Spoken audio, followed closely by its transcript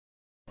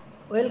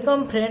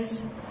Welcome friends,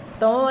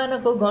 तुम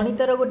मानक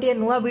गणितर गोटे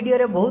नुआ वीडियो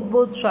रे बहुत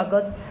बहुत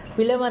स्वागत।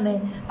 पिले माने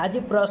आज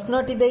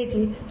प्रश्नटी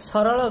देइछि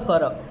सरल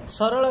कर।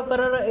 सरल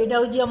कर एटा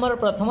होछि हमर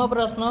प्रथम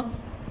प्रश्न।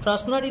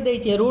 प्रश्नटी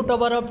देइछि root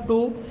over of 2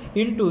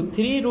 into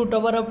 3 root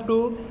over of 2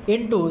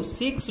 into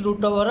 6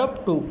 root over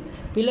of 2।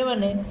 पिले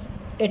माने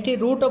एठी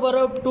रूट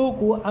ओवर ऑफ 2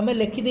 को आमे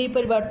लिखि देई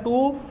परबा 2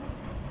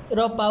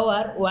 रो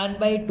पावर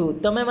 1/2।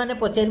 तमे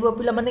माने पचारिबो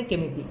पिला माने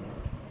केमिति।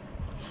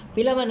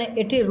 पिला माने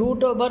एठी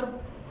रूट ओवर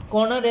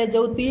कोण रे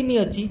जो 3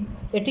 अच्छी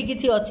एठी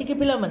किछि अछि कि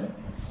पिला माने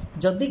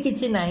जदि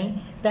किछि नाही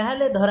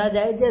ताहाले धरा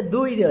जाए जे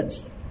 2 रे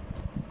अछि।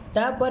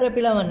 तापर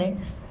पिला माने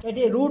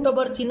एठी रूट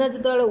ओवर चिन्ह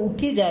जतबेले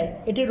उठी जाए,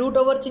 एठी रूट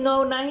ओवर चिन्ह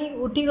आ नाही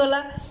उठी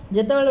गला।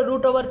 जतबेले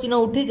रूट ओवर चिन्ह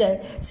उठी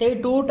जाए सेही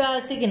 2 टा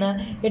आसी किना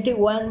एठी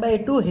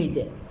 1/2 हे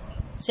जाए।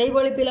 सेही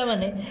बळी पिला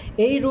माने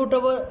एई रूट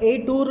ओवर एई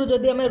 2 रु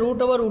जदि हमें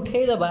रूट ओवर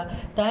उठेई दबा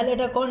ताहाले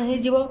एटा कोन हे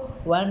जिवो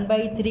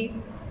 1/3।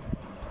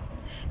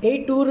 एई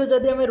 2 रु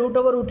जदि हमें रूट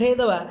ओवर उठेई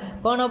दबा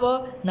कोन हबो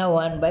ना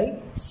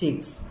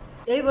 1/6।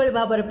 एई बळी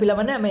भाबरे पिला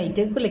माने हमें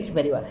एटे को लिखि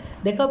परिबा।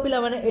 देखो पिला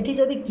माने एठी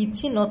जदि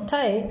किछि न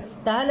थाए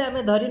ताहाले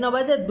हमें धरि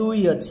नबा जे 2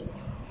 अछि।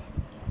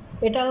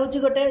 एटा होछि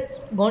गोटे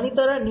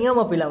गणितर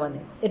नियम पिला माने,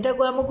 एटा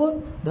को हमकु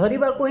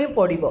धरिबा को ही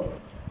पड़िबो।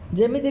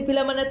 जेमिति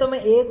पिला माने तमे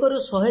 1 रु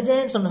 100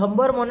 जाय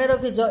नंबर मने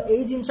रखिछ,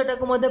 एई जिंसटा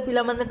को मध्ये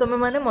पिला माने तमे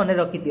माने मने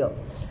रखि दियो।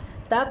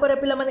 तापर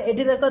पिला माने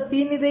एठी देखो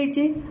 3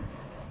 देइछि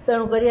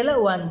तेनु करी हला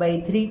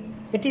 1/3।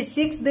 एठी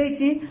 6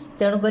 देइछि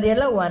तेनु करी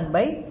हला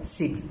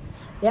 1/6।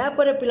 या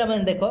परे पिला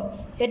माने देखो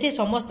एठी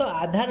समस्त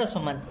आधार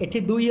समान। एठी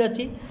 2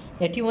 अछि,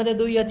 एठी मध्ये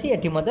 2 अछि,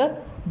 एठी मध्ये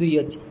 2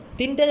 अछि।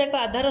 तीनटा जाक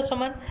आधार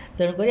समान,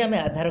 तेनु करी हमें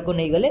आधार को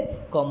नै गले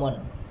कॉमन।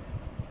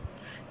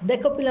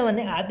 देखो पिला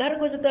माने आधार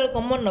को जतबेले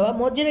कॉमन नबा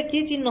मझिरे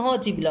की चिन्ह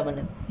अछि पिला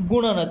माने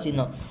गुणन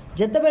चिन्ह।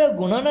 जतबेले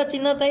गुणन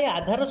चिन्ह थाए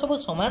आधार सब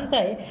समान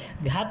थाए,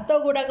 घात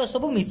गुडाक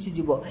सब मिसि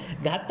जिवो।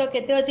 घात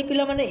केते अछि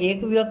पिला माने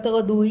 1 विभक्त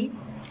 2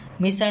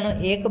 मिश्रण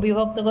 1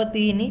 विभक्त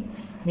 3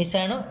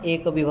 मिश्रण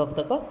 1 विभक्त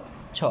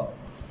 6।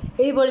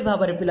 एई बळी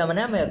भाबरे पिला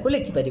माने हमें को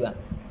लिखि परिबा।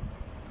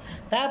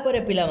 तापरे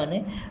पिला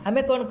माने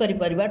हमें कोन करि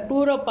परिबा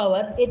 2 रो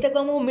पावर एटा को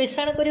हम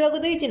मिश्रण करबा को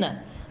देइछि ना,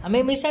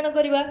 हमें मिश्रण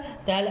करबा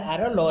ताले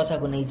आरो लॉस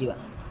को नै जिवा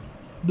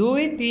 2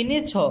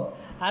 3 6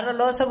 आरो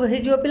लॉस को हे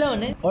जिवो पिला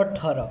माने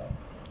 18।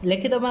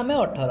 लिखि दबा हमें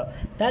 18।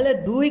 ताले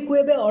 2 को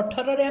एबे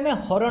 18 रे हमें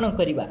हरण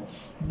करबा।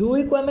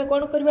 2 को हमें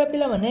कोन करबा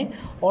पिला माने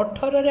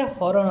 18 रे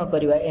हरण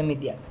करबा।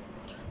 एमितिया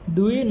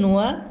 2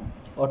 नुआ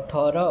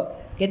 18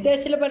 केते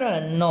आसिले पर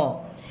 9।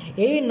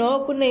 एई 9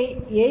 को नै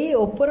एई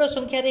ऊपर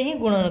संख्या रे ही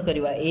गुणन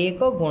करबा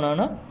 1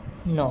 गुणन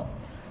 9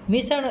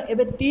 मिश्रण।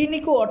 एबे 3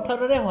 को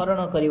 18 रे हरण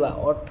करबा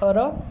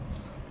 18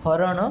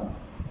 हरण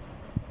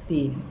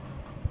 3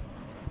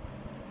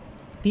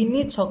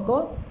 3 छक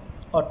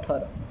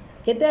 18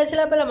 केते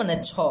आसिला पला माने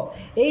 6।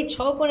 एई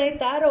 6 को नै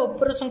तार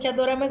ऊपर संख्या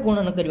द्वारा में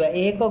गुणन करबा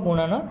 1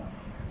 गुणन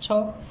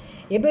 6।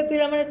 एबे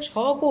पिला माने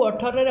 6 को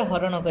 18 रे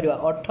हरण करबा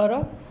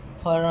 18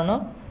 हरण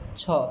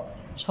 6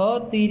 6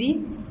 3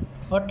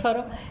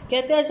 18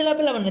 केते आसिला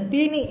पिला माने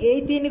 3। एई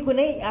 3 को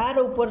नै यार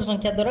ऊपर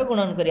संख्या द्वारा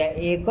गुणन करिया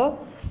 1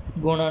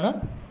 गुणन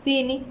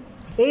 3।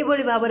 एई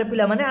बळी भाबरे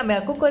पिला माने हमें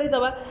आको करि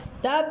दबा।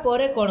 ता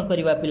परे कोन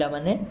करबा पिला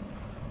माने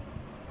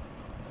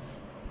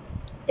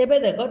एबे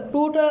देखो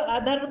 2 टा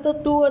आधार तो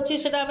 2 अछि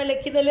सेटा हमें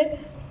लिखि देले।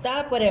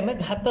 ता परे हमें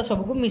घात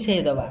सब को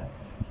मिसै दबा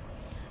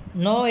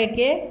 9 1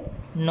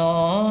 9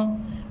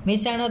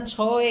 मिश्रण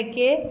 6 1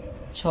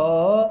 6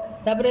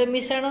 तापरे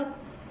मिश्रण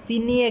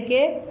 3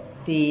 1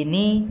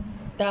 3।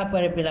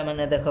 तापरे पिला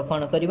माने देखो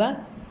कोन करबा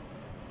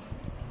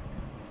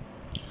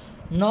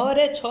 9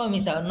 रे 6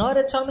 मिसाओ। 9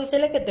 रे 6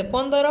 मिसेले केते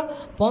 15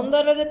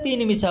 15 रे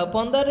 3 मिसाओ।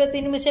 15 रे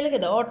 3 मिसेले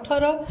केते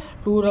 18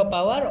 2 रो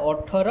पावर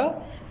 18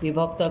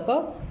 विभक्त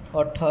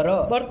 18।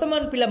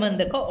 वर्तमान पिला माने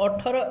देखो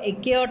 18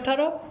 1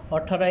 18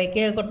 18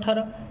 1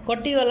 18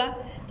 कटि गला।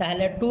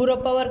 ताहले 2 रो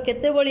पावर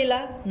केते बळिला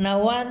ना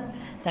 1।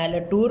 ताहले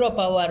 2 रो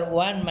पावर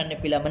 1 माने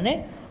पिला माने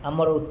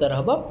हमर उत्तर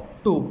हबो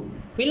 2।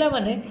 पिला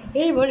माने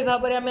एई भଳି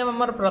भाबरे हमें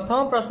हमर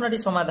प्रथम प्रश्नटी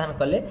समाधान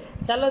कले।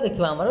 चलो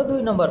देखिबा हमर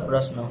 2 नंबर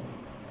प्रश्न।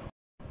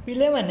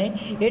 पिले माने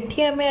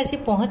एठी हमें आसी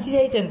पहुंची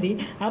जाइचंती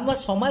हम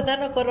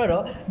समाधान करर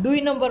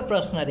 2 नंबर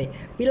प्रश्न रे।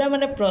 पिला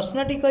माने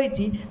प्रश्नटी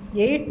कहिछि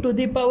 8 to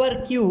the power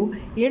q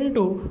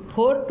into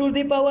 4 to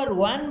the power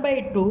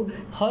 1/2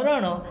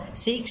 हरण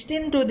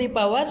 16 टू द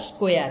पावर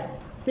स्क्वायर।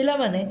 पिला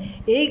माने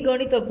एई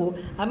गणित को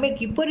हमें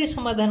किपरि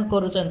समाधान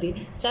करूचंती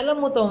चलो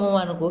मु तुम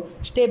मानको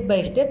स्टेप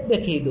बाय स्टेप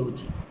देखै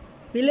दउछि।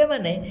 पिले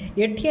माने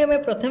एठी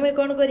हमें प्रथमे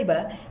कोन करबा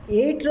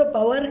 8 रो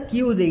पावर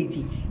q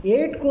देइछि।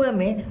 8 को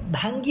हमें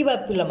भांगीबा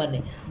पिला माने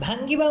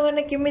भांगीबा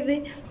माने केमिति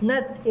ना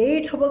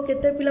 8 हबो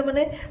केते पिला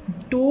माने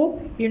 2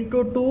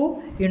 इंटू 2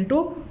 इंटू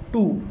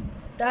 2।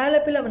 ताले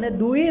पिला माने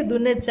 2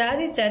 दुने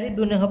 4 4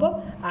 दुने हबो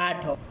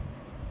 8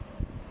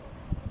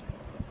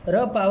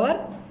 रो पावर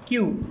q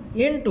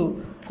इंटू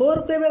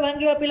 4 को एबे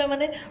भांगीबा पिला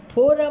माने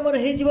 4 हमर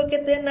हे जिवो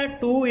केते ना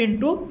 2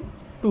 इंटू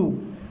 2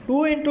 2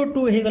 इंटू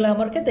 2 हे गला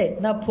हमर केते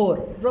ना 4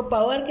 रो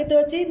पावर केते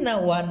अछि ना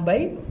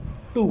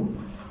 1/2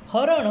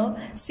 हरण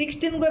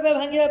 16 को एबे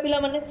भांगीबा पिला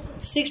माने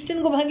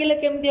 16 को भांगीले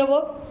केमति हबो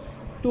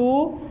 2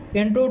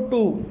 इंटू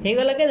 2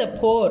 होगला के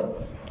 4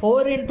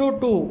 4 इंटू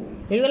 2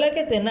 होगला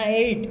के ना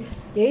 8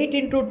 8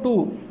 इंटू 2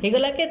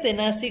 होगला के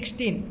ना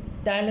 16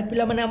 ताले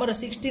पिला माने हमर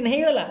 16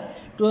 होगला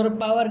 2 रो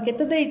पावर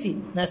केते देइची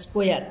ना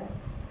स्क्वायर।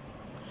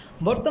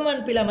 वर्तमान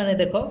पिला माने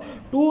देखो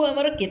 2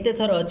 हमर केते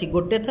थर अछि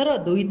गोटे थर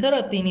दुई थर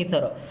तीन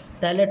थर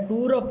ताले 2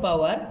 रो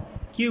पावर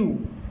q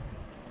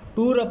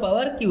 2 रो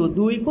पावर q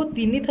 2 को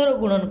 3 थर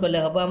गुणन कले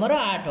हबो हमर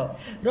 8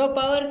 रो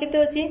पावर केते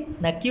अछि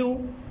ना q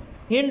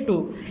इंटू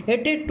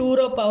एटी 2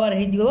 रो पावर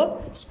हे जिवो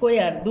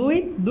स्क्वायर 2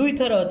 2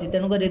 थर अछि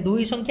तेनु करे 2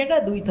 संख्याटा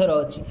 2 थर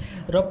अछि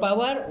रो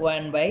पावर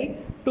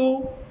 1/2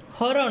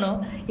 हरण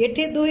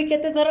एटी 2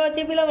 केते थर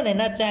अछि पिला माने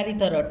ना 4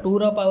 थर 2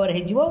 रो पावर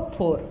हे जिवो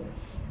 4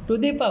 टू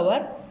दी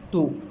पावर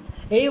 2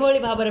 एई भली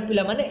भाबरे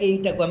पिला माने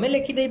एईटा को हमें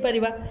लिखि देई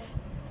परिबा।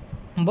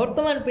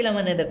 वर्तमान पिला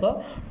माने देखो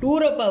 2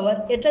 रो पावर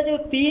एटा जो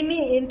 3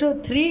 इंटू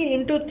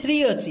 3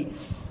 अछि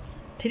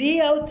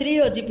 3 आउ 3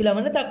 अछि पिला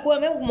माने ताको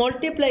हमें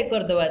मल्टीप्लाई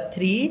कर देबा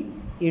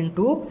 3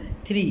 इंटू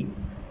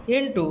 3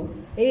 इंटू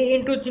ए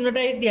इंटू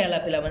चिन्हटा ए दियाला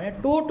पिला माने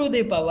 2 टू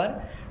दी पावर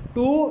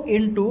 2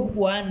 इंटू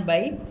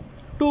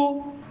 1/2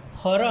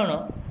 हरण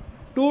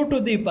 2 टू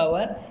दी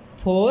पावर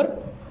 4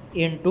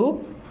 इंटू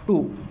 2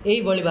 यही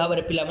भली भाव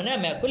में पिला माने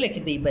आमे आको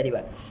लिखि देई परिबा।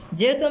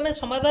 जेहेतु आमे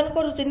समाधान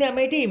करूछिन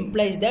आमे एटी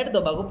इम्प्लाइज दैट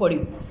दबाको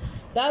पड़िबो।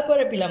 तापर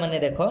पिला माने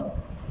देखो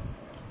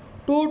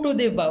 2 टू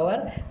दी पावर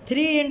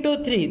 3 इंटू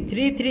 3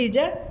 3 3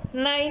 जा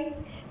 9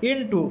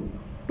 इंटू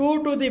 2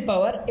 टू दी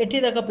पावर एठी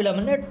देखो पिला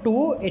माने 2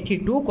 एठी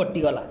 2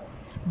 कटि गला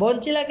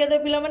बंचिला केते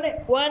पिला माने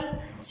 1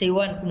 से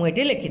 1 को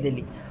एठी लिखि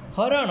देली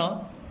हरण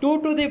 2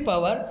 टू दी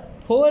पावर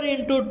 4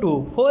 इंटू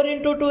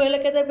 2 हेले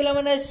केते पिला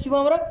माने आसीबो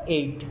हमर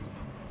 8।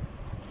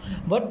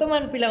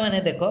 वर्तमान पिला माने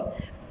देखो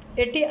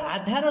एटी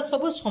आधार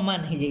सब समान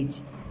हो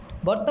जाइछि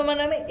वर्तमान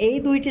आम यही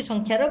दुईटी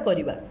संख्यार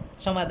करिबा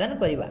समाधान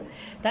करिबा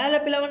ताले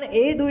पिला माने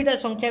यही दुईटा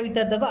संख्या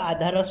भीतर देखो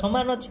आधार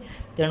समान अछि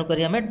तेणु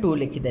करी हमें 2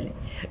 लिखिदेले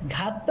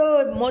घात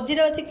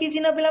मझिरे अछि कि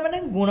चिन्ह पिला माने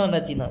गुणन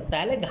चिन्ह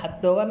ताले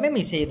घात हमें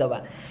मिसई दबा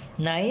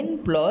 9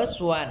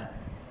 + 1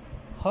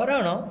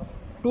 हरण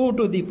 2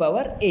 टू दी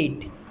पावर 8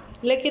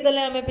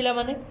 लिखिदेले हमें पिला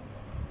माने।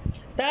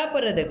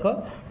 तापर देखो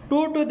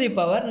 2 टू दी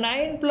पावर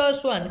 9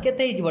 + 1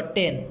 केते हिजबो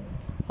 10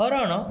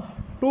 हरण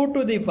 2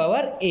 टू दी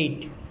पावर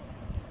 8।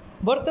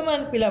 वर्तमान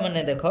पिला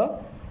माने देखो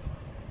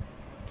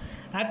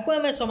आको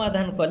आमे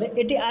समाधान कले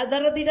एटी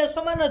आधार दीटा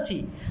समान अछि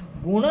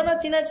गुणन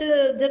चिन्ह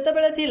जेते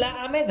बेले थिला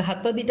आमे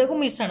घात दीटा को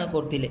मिश्रण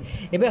करथिले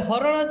एबे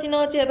हरण चिन्ह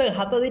अछि एबे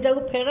घात दीटा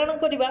को फेडाण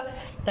करिबा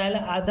ताले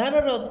आधार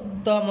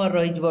तो हमर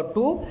रहि जबो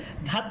 2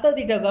 घात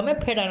दीटा को आमे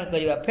फेडाण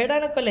करिबा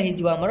फेडाण कले हि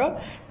जबो हमर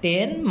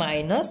 10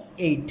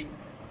 - 8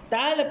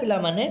 ताले पिला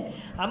माने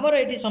हमर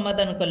एटी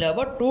समाधान कले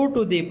हबो 2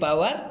 टू दी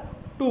पावर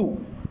 2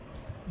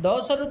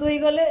 10 रु 2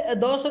 गले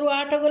 10 रु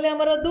 8 गले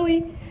हमर 2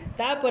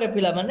 तापर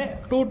पिला माने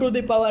 2 टू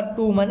दी पावर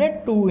 2 माने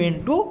 2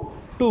 इंटू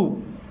 2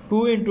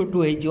 इंटू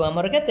 2 हे जो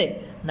हमर केते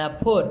ना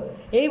 4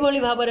 एई भली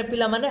भाव रे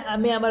पिला माने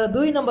आमे हमर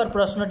 2 नंबर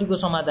प्रश्नटी को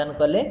समाधान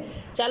कले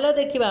चलो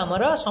देखिबा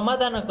हमर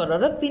समाधान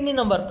करर 3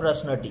 नंबर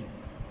प्रश्नटी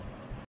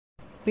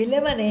पिले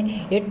माने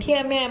एठी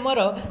आमे हमर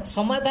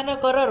समाधान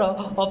करर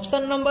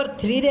ऑप्शन नंबर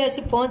 3 रे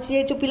आसी पहुंची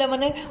जाइछु पिला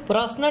माने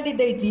प्रश्नटी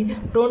देइछि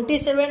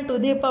 27 टू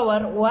दी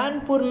पावर 1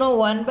 पूर्ण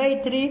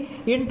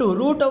 1/3 into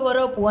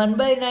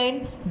 √1/9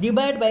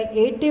 divide by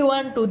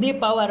 81 to the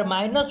power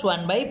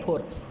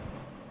 -1/4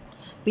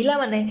 पिला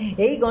माने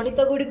एई गणित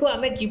गुडी को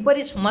आमे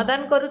किपरि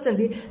समाधान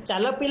करूचंदी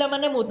चालो पिला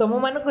माने मु तम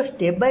मान को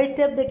स्टेप बाय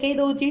स्टेप देखै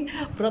दउची।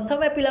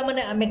 प्रथमे पिला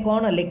माने आमे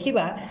कोन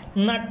लेखिबा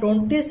ना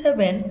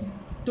 27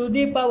 टू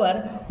दी पावर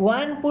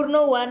 1 पूर्ण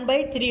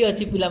 1/3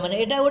 अछि पिला माने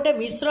एटा गोटे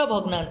मिश्र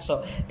भग्नांश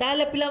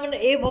ताले पिला माने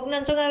ए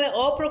भग्नांश को आमे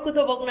अप्रकृत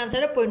भग्नांश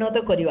रे परिणत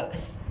करिवा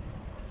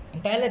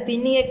ताले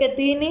 3 1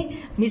 3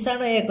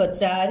 मिश्रण 1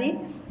 4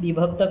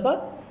 विभक्तक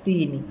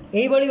 3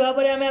 एई बळी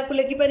भाबरे आमे आकु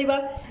लेखि परिबा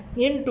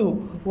into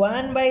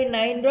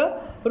 1/9 row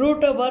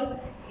root over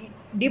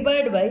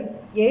divide by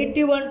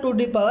 81 to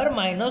the power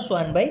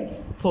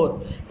 -1/4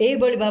 एई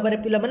बळी भाबरे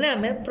पिला माने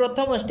आमे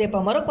प्रथम स्टेप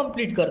हमर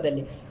कंप्लीट कर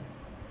देली।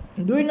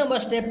 2 नंबर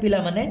स्टेप पिला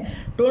माने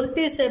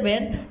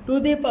 27 टू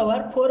दी पावर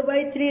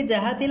 4/3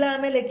 जहा थिला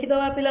हमें लिखि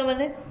दवा पिला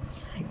माने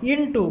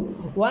इनटू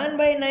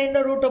 1/9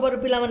 रो रूट ओवर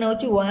पिला माने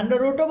होची 1 रो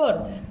root over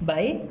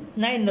by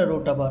 9 row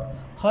root over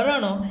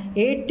हरण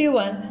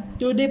 81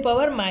 टू दी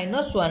पावर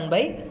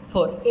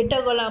 -1/4 एटा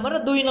गला हमर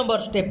 2 नंबर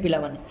स्टेप पिला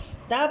माने।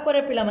 तापर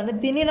पिला माने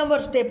 3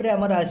 नंबर स्टेप रे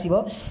हमर आसीबो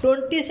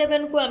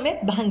 27 को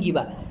हमें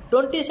भांगीबा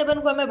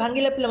 27 को हमें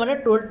भांगिले पिला माने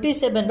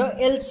 27 रो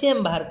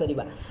एलसीएम बाहर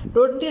करिबा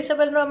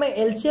 27 रो हमें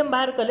एलसीएम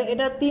बाहर कले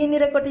एटा 3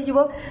 रे कटि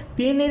जिवो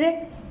 3 रे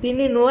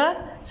 3 नुआ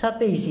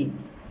 27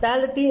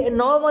 ताले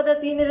 9 मते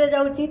 3 रे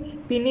जाउची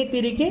 3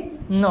 3 की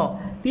 9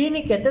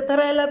 3 केते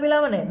थरा हैला पिला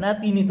माने ना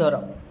 3 थरा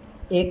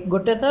एक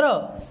गोटे थर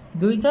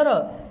 2 थर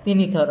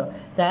 3 थर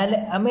ताले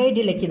हमें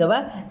एठी लिखि दबा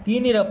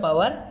 3 रो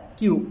पावर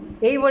q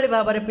एई बळी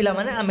भाबरे पिला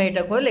माने हमें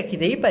एटा को लिखि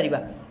देई परिबा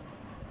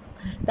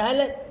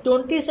ताले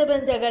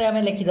 27 जगह रे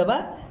हमें लिखि दबा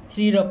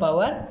 3 रो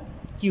power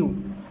q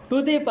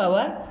to the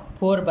power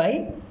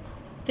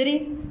 4/3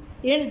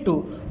 into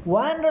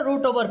 1 row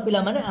root over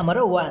पिला माने हमर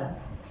 1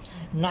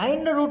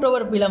 9 रूट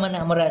ओवर पिला माने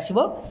हमर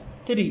आसीबो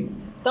 3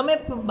 तमे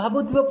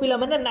भाबुथिबो पिला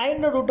माने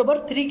 9 रूट ओवर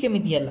 3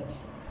 केमिति हला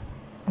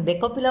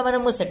देख पिला माने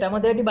मु सेटा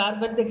मध्ये एटी बाहर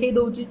कर देखै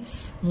दउची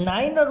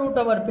 9 रूट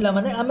ओवर पिला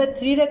माने आमे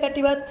 3 रे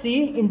काटिबा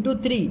 3 *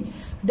 3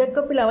 देख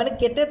पिला माने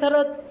केते थर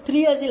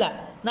 3 आसिला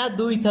ना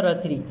 2 थर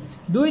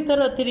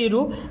 3 रु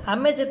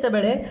आमे जते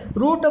बेले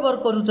रूट ओवर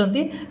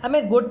करूचंती आमे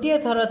गोटिए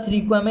थर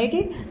 3 को आमे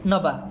एटी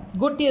नबा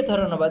गोटिए थर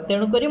नबा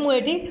तेनु करी मु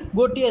एटी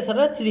गोटिए थर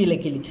 3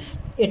 लिखिली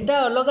एटा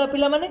अलगा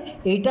पिला माने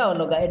एटा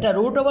अलगा एटा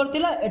रूट ओवर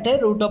थिला एटा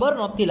रूट ओवर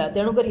नथिला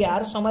तेनु करी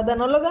यार समाधान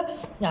अलगा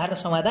यार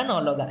समाधान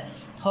अलगा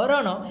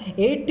हरण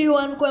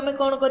 81 को आमे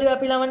कोन करिवा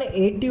पिला माने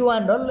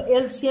 81 रो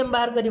एलसीएम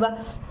बाहर करिवा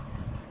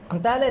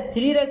ताले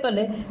 3 रे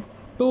कले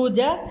 2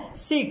 जा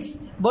 6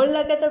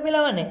 बोलला केते पिला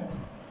माने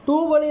 2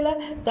 बोलिला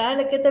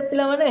ताले केते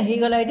पिला माने हे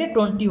गला एटी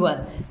 21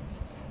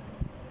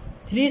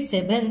 3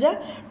 7 जा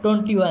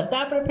 21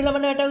 तापर पिला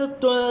माने एटा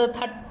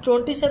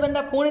 27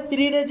 टा पुणी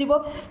 3 रे जीवो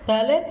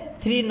ताले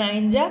 3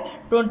 9 जा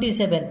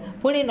 27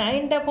 पुणी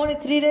 9 टा पुणी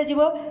 3 रे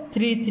जीवो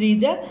 3 3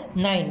 जा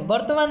 9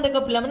 वर्तमान देखो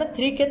पिला माने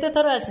 3 केते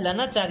थर आसिला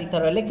ना 4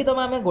 थर लिखि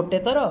दमा हमें गोटे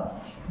थर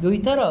 2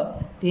 थर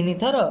 3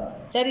 थर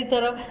 4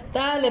 थर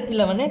ताले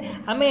पिला माने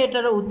हमें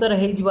एटार उत्तर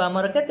हे जीवो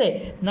हमर केते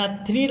ना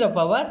 3 रो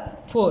पावर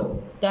 4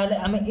 ताले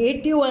हमें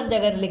 81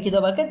 जगह रे लिखि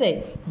दबा केते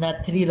ना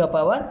 3 रो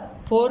पावर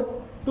 4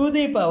 टू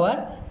दी पावर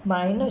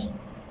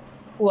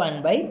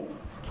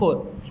 -1/4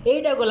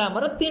 एटा गला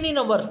हमर 3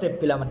 नंबर स्टेप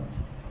पिला माने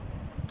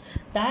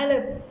ताले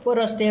पर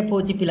स्टेप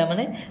होची पिला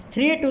माने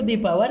 3 टू दी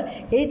पावर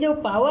ए जो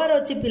पावर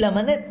अछि पिला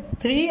माने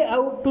 3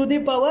 आउ टू दी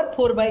पावर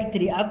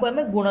 4/3 आको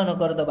हमें गुणन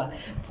कर दबा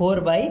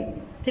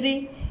 4/3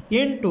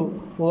 into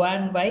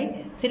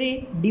 1/3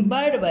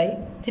 divide by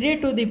 3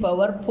 to the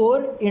power 4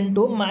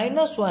 into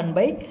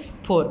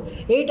 -1/4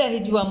 एटा हि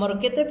जो हमर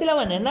केते पिला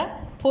माने ना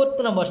 4th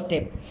नंबर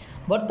स्टेप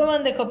वर्तमान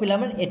देखो पिला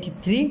माने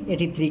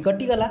 83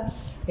 कटि गला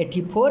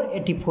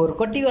 84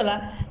 कटि गला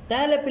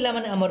ताले पिला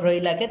माने हमर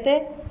रहिला केते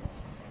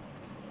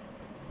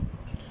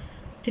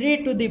 3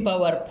 to the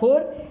power 4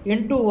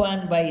 into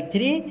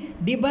 1/3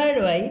 divide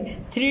by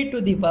 3 to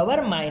the power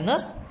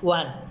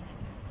 -1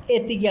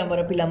 एति कि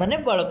हमर पिला माने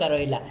बळका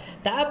रहिला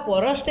ता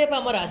पर स्टेप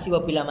हमर आसीबो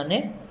पिला माने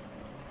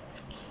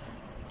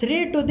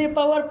 3 टू दी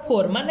पावर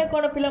 4 माने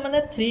कोन पिला माने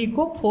 3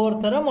 को 4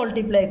 थर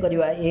मल्टीप्लाई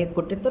करवा एक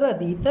गोटे थर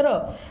 2 थर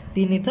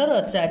 3 थर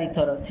 4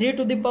 थर 3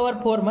 टू दी पावर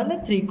 4 माने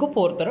 3 को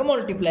 4 थर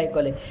मल्टीप्लाई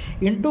कले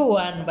into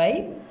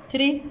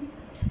 1/3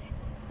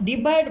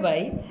 divide by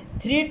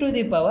 3 to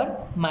the power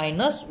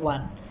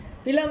 -1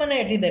 पिला माने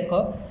एठी देखो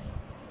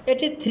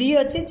एठी 3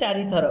 अछि 4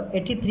 थर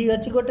एठी 3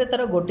 अछि गोटे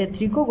थर गोटे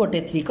 3 को गोटे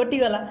 3 कटि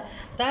गला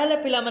ताले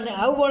पिला माने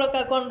आउ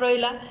बळका कोन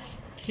रहिला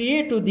 3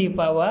 टू दी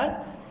पावर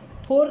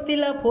 4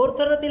 थिला 4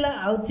 थर थिला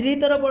आउ 3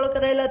 थर बळका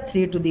रहिला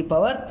 3 to the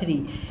power 3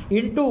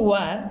 into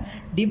 1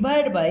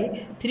 divide by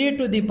 3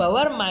 to the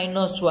power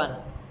 -1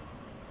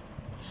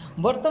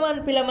 वर्तमान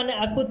पिला माने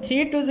आकु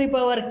 3 टू दी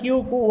पावर क्यू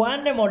को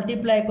 1 रे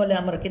मल्टीप्लाई कले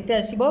हमर केते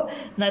आसीबो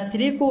ना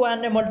 3 को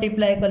 1 रे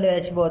मल्टीप्लाई कले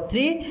आसीबो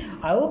 3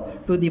 आउ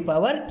टू दी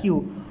पावर क्यू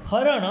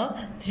हरण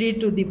 3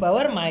 टू दी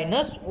पावर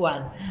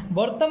 -1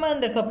 वर्तमान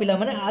देखो पिला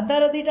माने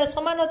आधार दीटा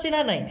समान अछि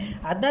ना नाही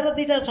आधार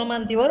दीटा समान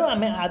थिबारो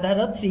हमें आधार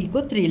 3 को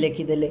 3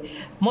 लिखि देले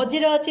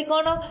मझिरे अछि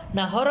कोन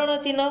ना हरण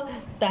चिन्ह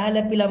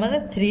ताहाले पिला माने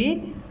 3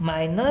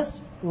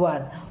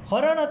 -1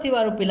 हरण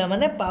थिबारो पिला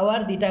माने पावर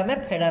दीटा हमें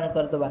फेडान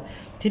कर दबा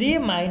 3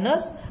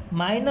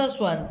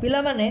 -1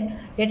 पिला माने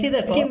एठी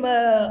देखो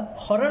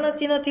हरण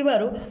चिन्ह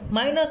थिबारो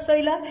माइनस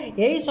रहिला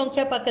एही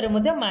संख्या पाखरे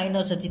मध्ये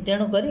माइनस अछि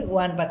तेनु करी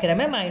 1 पाखरे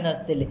हमें माइनस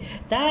देले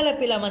ताहाले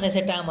पिला माने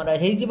सेटा हमर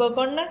हे जिवो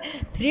कोन ना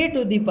 3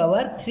 to the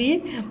power 3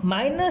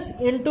 minus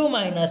into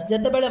minus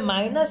जते बेले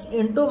माइनस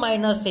इंटू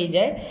माइनस हे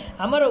जाय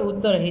हमर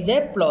उत्तर हे जाय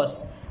प्लस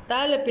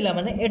ताले पिला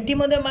माने एठी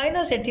मध्ये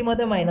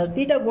माइनस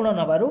दीटा गुण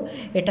नबारु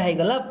एटा हे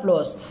गला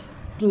प्लस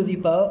टू दी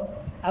पावर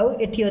आउ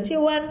एठी अछि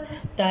 1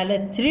 ताले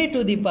 3 टू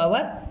दी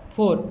पावर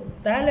 4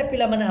 ताले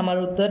पिला माने हमर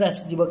उत्तर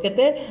आसी जिवो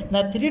केते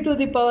ना 3 टू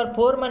दी पावर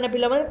 4 माने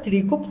पिला माने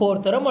 3 को 4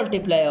 थर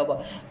मल्टीप्लाई होबो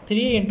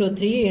 3 *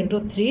 3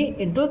 *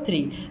 3 *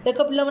 3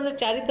 देखो पिला माने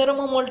 4 थर म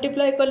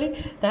मल्टीप्लाई कली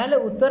ताले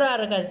उत्तर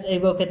आर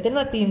आइबो केते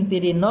ना 3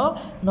 3 9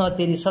 9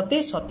 3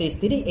 27 27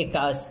 3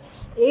 81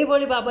 एई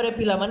बोली बाबरे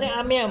पिला माने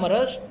आमे हमर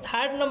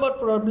 3rd नंबर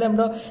प्रॉब्लम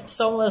रो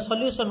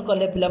सॉल्यूशन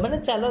कले पिला माने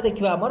चलो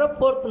देखिबा हमर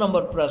 4th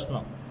नंबर प्रश्न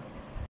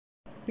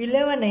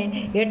पिले माने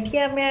एठी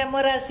आमे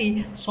हमर आसी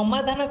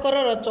समाधान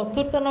करर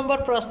 4th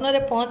नंबर प्रश्न रे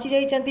पहुंची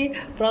जाई छथि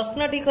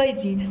प्रश्नटी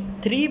कहिछि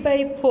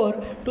 3/4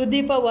 to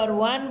the power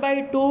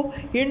 1/2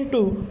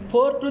 into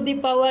 4 to the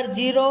power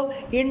 0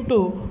 into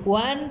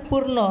 1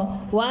 पूर्ण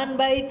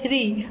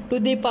 1/3 टू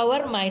दी पावर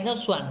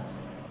 -1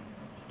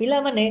 पिला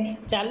माने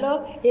चलो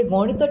ए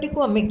गणितटी को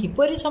हमें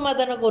किपरि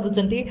समाधान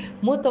करूछंती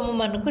मु तुम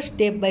मानको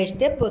स्टेप बाय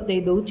स्टेप बतै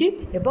दउची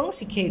एवं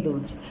सिखै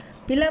दउची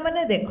पिला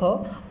माने देखो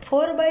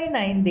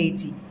 4/9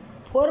 देइची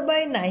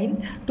 4/9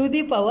 टू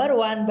दी पावर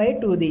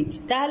 1/2 देइची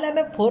ताले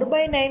हमें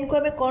 4/9 को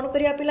हमें कोन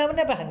करिया पिला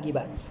माने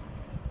भांगीबा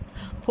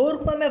 4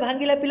 को हमें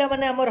भांगिला पिला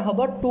माने हमर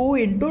हबो 2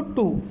 *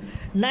 2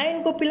 9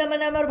 को पिला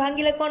माने हमर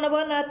भांगिले कोन हबो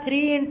ना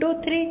 3 *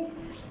 3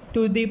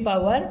 to the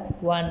power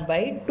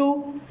 1/2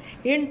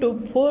 into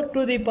 4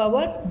 to the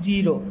power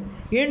 0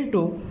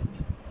 into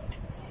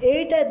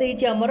एटा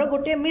देइछि हमर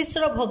गोटे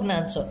मिश्र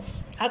भग्नांश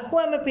आकु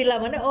आमे पिला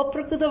माने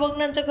अप्रकृत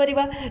भग्नांश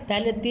करबा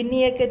ताले 3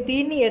 1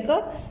 3 1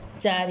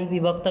 4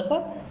 विभक्तक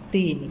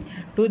 3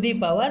 टू दी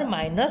पावर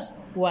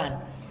 -1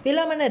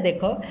 पिला माने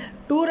देखो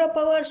 2 रो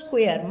पावर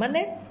स्क्वायर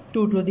माने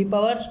 2 to the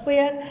power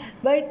square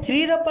by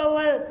 3 row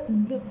power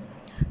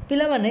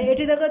पिला माने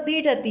एठी देखो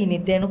दीटा 3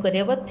 तेनु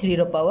करबा 3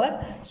 रो power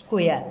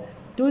square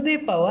to the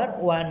power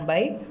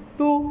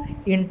 1/2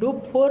 into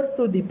 4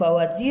 to the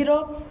power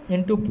 0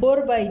 into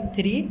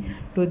 4/3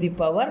 to the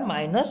power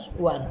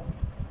 -1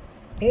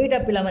 एटा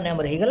पिला माने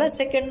हमर हिगला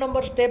सेकंड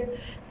नंबर स्टेप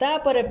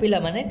तापर पिला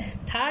माने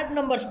थर्ड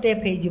नंबर स्टेप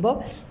हे जिवो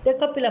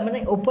देखो पिला माने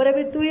ऊपर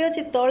भी 2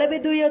 अछि तळे भी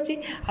 2 अछि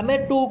हमें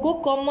 2 को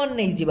कॉमन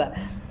नै जिबा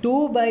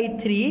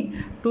 2/3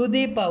 to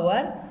the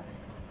power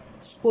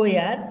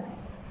square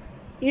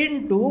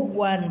into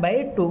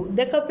 1/2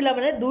 देख पिला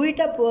माने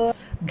दुईटा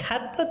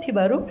घात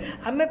थिबारु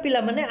आमे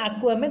पिला माने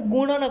आकु आमे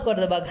गुणन कर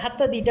देबा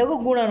घात दीटा को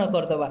गुणन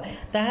कर देबा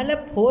ताहले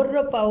 4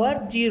 रो पावर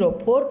 0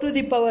 4 टू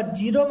दी पावर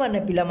 0 माने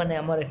पिला माने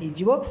हमर हि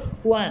जिवो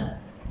 1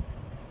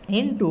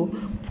 इंटू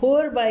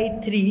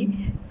 4/3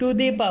 टू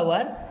दी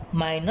पावर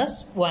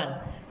 -1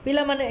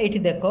 पिला माने एठी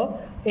देखो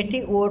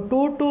एठी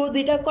 2 2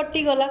 दीटा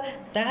कटि गला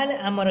ताहले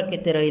हमर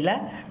केते रहिला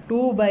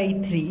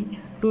 2/3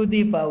 टू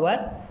दी पावर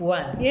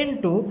 1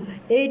 इंटू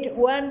 8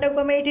 1 टाको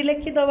हम एठी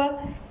लिखि दबा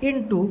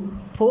इंटू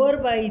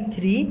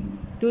 4/3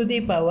 टू दी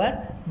पावर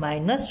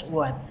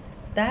 -1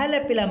 ताहले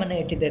पिला माने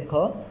एठी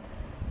देखो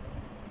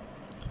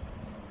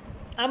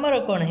आमर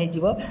कौन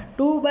हो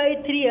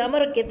 2/3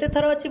 आमर केते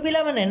थर अच्छी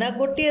पिला माने ना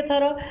गोटे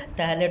थर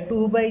ताहले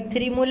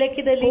 2/3 मु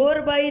लिखिदेली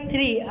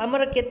 4/3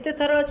 आमर केते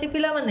थर अच्छी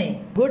पिला माने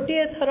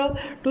गोटे थर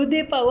टू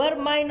दी पावर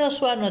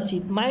 -1 अच्छी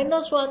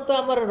 -1 तो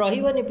आमर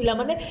रहिबनी पिला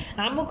माने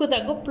हमकु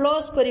ताको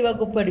प्लस करबा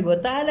को पड़िबो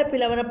ताहले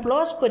पिला माने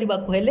प्लस करबा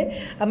को हेले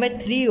हमें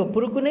 3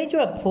 ऊपर को नहीं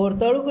जबा 4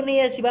 तळु को नहीं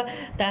आसीबा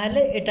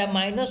ताहले एटा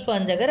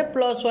 -1 जगह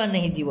 +1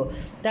 नहीं जीवो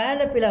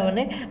ताहले पिला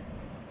माने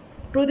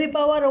टू दी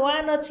पावर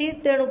 1 अच्छी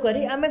तेणु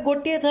करी आमे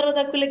गोटे थर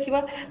ताकू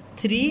लिखिबा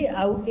 3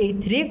 आउ ए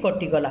 3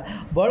 कटिगला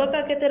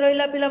बड़का केते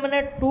रहिला पिला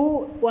माने 2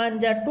 1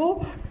 जा 2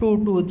 2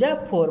 2 जा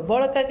 4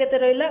 बड़का केते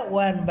रहिला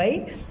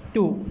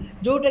 1/2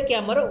 जोटा कि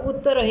आमर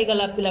उत्तर रही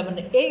गला पिला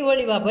माने एई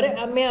भली भाबरे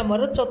आमे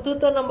आमर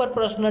चतुर्थ नंबर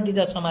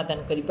प्रश्नटीर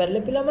समाधान करि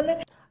पारले पिला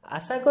माने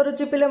आशा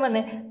करुच्ची पिले माने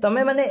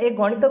तमे माने ए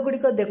गणित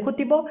गुड़िक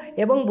देखुथिबो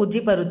एवं बुझी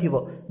पारुथिबो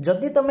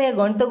जदि तमे ए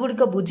गणित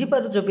गुड़िक बुझी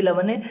पारुछो पिला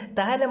माने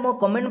ताहाले मो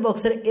कमेंट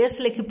बॉक्स रे एस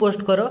लिखि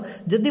पोस्ट करो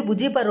जदि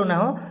बुझी पारु ना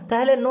हो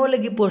ताहाले नो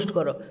लिखि पोस्ट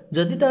करो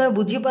जदि तमे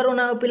बुझी पारु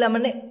ना हो पिला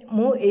माने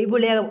मु एई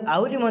भलिया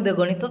आउरी मधे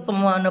गणित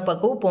तममान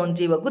पाखु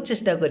पहुंचीबा को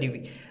चेष्टा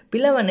करिवि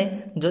पिला माने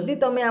जदि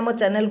तमे आम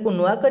चैनल को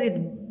नुआ करी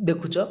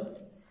देखुछो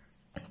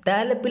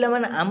ताहले पिला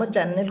माने आम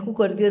चैनल को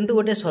कर दियंतु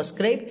गोटे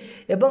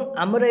सब्सक्राइब एवं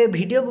आमर ए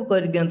वीडियो को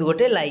कर दियंतु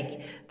गोटे लाइक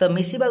तो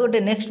मिसिबा गोटे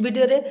नेक्स्ट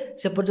वीडियो रे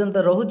से पर्यंत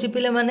रहूची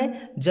पिला माने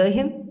जय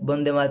हिंद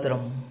वंदे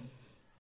मातरम।